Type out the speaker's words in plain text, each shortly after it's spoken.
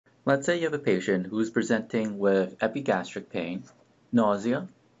Let's say you have a patient who is presenting with epigastric pain, nausea,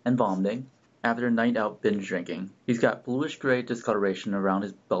 and vomiting after a night out binge drinking. He's got bluish-gray discoloration around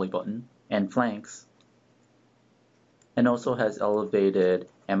his belly button and flanks, and also has elevated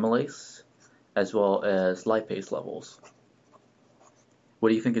amylase as well as lipase levels. What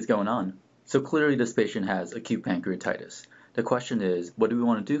do you think is going on? So clearly this patient has acute pancreatitis. The question is, what do we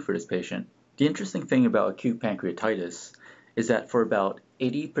want to do for this patient? The interesting thing about acute pancreatitis is that for about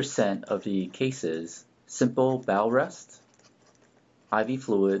 80% of the cases, simple bowel rest, IV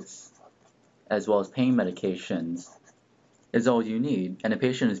fluids, as well as pain medications is all you need, and the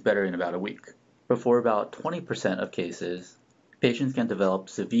patient is better in about a week. But for about 20% of cases, patients can develop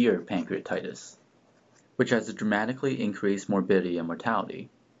severe pancreatitis, which has a dramatically increased morbidity and mortality.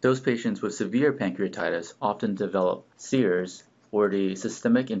 Those patients with severe pancreatitis often develop SIRS, or the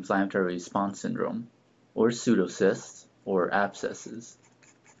systemic inflammatory response syndrome, or pseudocysts, or abscesses.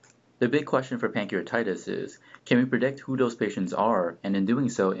 The big question for pancreatitis is, can we predict who those patients are and in doing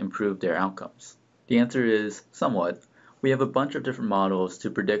so improve their outcomes? The answer is somewhat. We have a bunch of different models to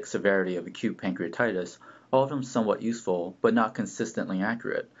predict severity of acute pancreatitis, all of them somewhat useful but not consistently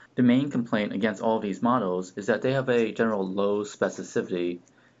accurate. The main complaint against all of these models is that they have a general low specificity,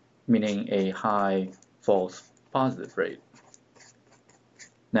 meaning a high false positive rate.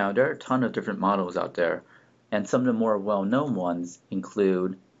 Now, there are a ton of different models out there, and some of the more well-known ones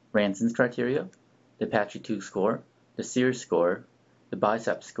include Ranson's criteria, the Pancreatitis score, the SIRS score, the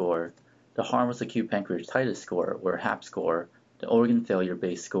BICEP score, the harmless acute pancreatitis score, or HAP score, the organ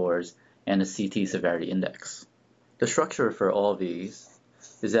failure-based scores, and the CT severity index. The structure for all of these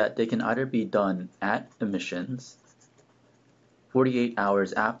is that they can either be done at admissions, 48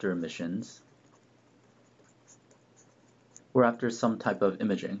 hours after admissions, or after some type of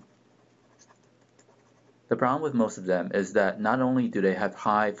imaging. The problem with most of them is that not only do they have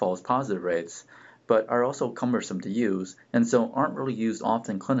high false positive rates, but are also cumbersome to use, and so aren't really used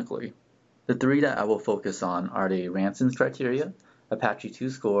often clinically. The three that I will focus on are the Ranson's criteria, a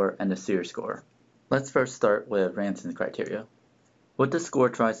Pancreatitis score, and the SIRS score. Let's first start with Ranson's criteria. What this score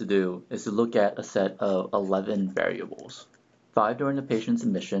tries to do is to look at a set of 11 variables, 5 during the patient's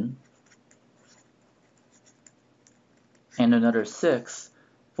admission, and another 6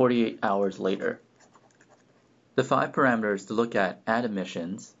 48 hours later. The 5 parameters to look at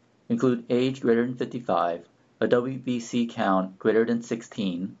admissions include age greater than 55, a WBC count greater than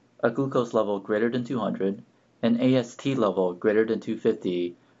 16, a glucose level greater than 200, an AST level greater than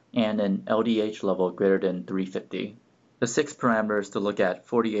 250, and an LDH level greater than 350. The 6 parameters to look at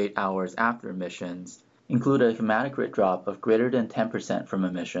 48 hours after admissions include a hematocrit drop of greater than 10% from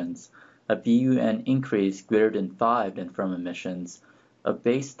admissions, a BUN increase greater than 5 than from admissions, a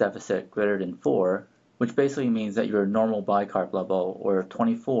base deficit greater than 4, which basically means that your normal bicarb level, or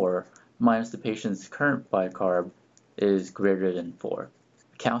 24, minus the patient's current bicarb, is greater than 4.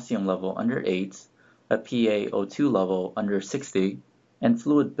 A calcium level under 8, a PaO2 level under 60, and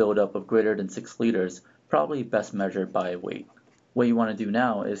fluid buildup of greater than 6 liters, probably best measured by weight. What you want to do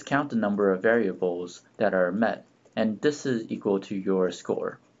now is count the number of variables that are met, and this is equal to your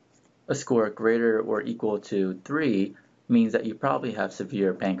score. A score greater or equal to 3 means that you probably have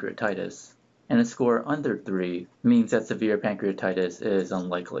severe pancreatitis, and a score under 3 means that severe pancreatitis is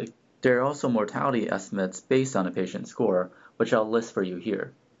unlikely. There are also mortality estimates based on a patient's score, which I'll list for you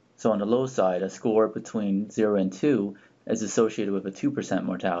here. So on the low side, a score between 0 and 2 is associated with a 2%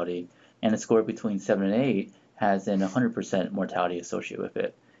 mortality, and a score between 7 and 8 has an 100% mortality associated with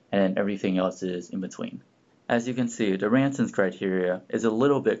it, and everything else is in between. As you can see, the Ranson's criteria is a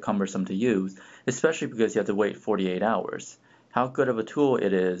little bit cumbersome to use, especially because you have to wait 48 hours. How good of a tool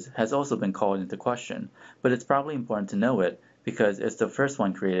it is has also been called into question, but it's probably important to know it because it's the first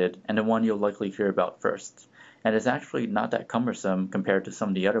one created and the one you'll likely hear about first, and it's actually not that cumbersome compared to some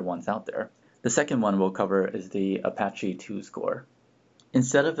of the other ones out there. The second one we'll cover is the Pancreatitis score.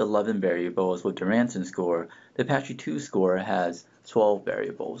 Instead of 11 variables with the Ranson score, the Pancreatitis score has 12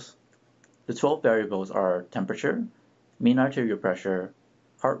 variables. The 12 variables are temperature, mean arterial pressure,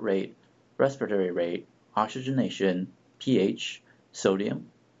 heart rate, respiratory rate, oxygenation, pH, sodium,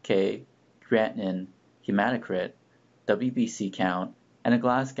 K, creatinine, hematocrit, WBC count, and a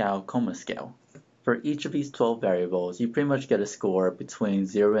Glasgow Coma Scale. For each of these 12 variables, you pretty much get a score between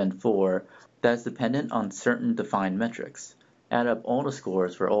 0 and 4 that is dependent on certain defined metrics. Add up all the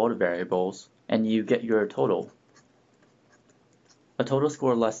scores for all the variables, and you get your total. A total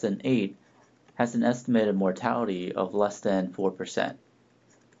score less than 8 has an estimated mortality of less than 4%,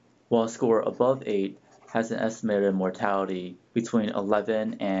 while a score above 8 has an estimated mortality between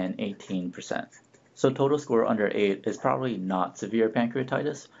 11 and 18%. So total score under 8 is probably not severe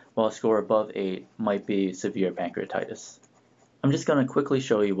pancreatitis, while a score above 8 might be severe pancreatitis. I'm just going to quickly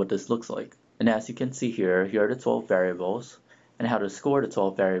show you what this looks like. And as you can see here are the 12 variables, and how to score the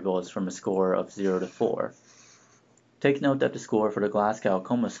 12 variables from a score of 0 to 4. Take note that the score for the Glasgow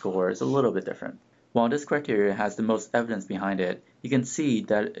Coma score is a little bit different. While this criteria has the most evidence behind it, you can see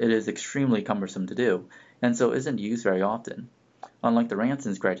that it is extremely cumbersome to do, and so isn't used very often. Unlike the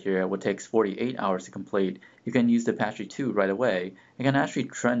Ranson's criteria, which takes 48 hours to complete, you can use the Pancreatitis right away and can actually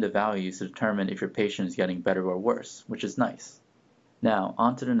trend the values to determine if your patient is getting better or worse, which is nice. Now,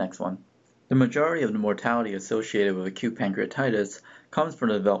 on to the next one. The majority of the mortality associated with acute pancreatitis comes from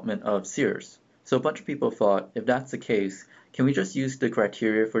the development of SEERS. So a bunch of people thought, if that's the case, can we just use the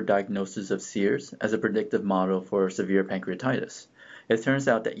criteria for diagnosis of SEERS as a predictive model for severe pancreatitis? It turns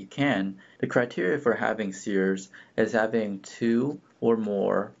out that you can. The criteria for having SEERS is having 2 or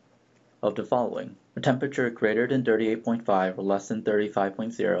more of the following: a temperature greater than 38.5 or less than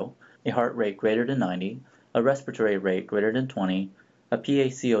 35.0, a heart rate greater than 90, a respiratory rate greater than 20, a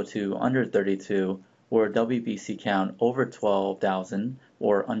PaCO2 under 32, or a WBC count over 12,000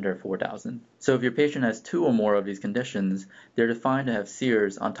 or under 4,000. So if your patient has 2 or more of these conditions, they're defined to have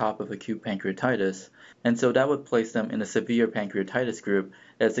SEERS on top of acute pancreatitis, and so that would place them in a severe pancreatitis group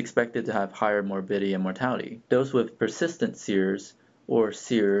that's expected to have higher morbidity and mortality. Those with persistent SEERS, or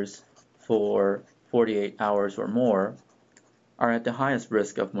SEERS for 48 hours or more, are at the highest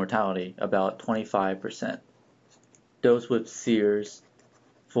risk of mortality, about 25%. Those with SEERS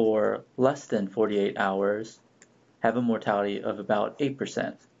for less than 48 hours have a mortality of about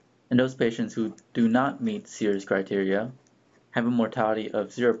 8%. And those patients who do not meet SEERS criteria have a mortality of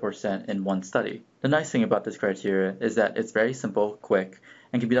 0% in one study. The nice thing about this criteria is that it's very simple, quick,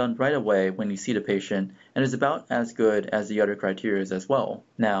 and can be done right away when you see the patient, and is about as good as the other criteria as well.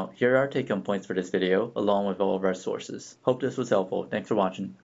 Now, here are our take-home points for this video, along with all of our sources. Hope this was helpful. Thanks for watching.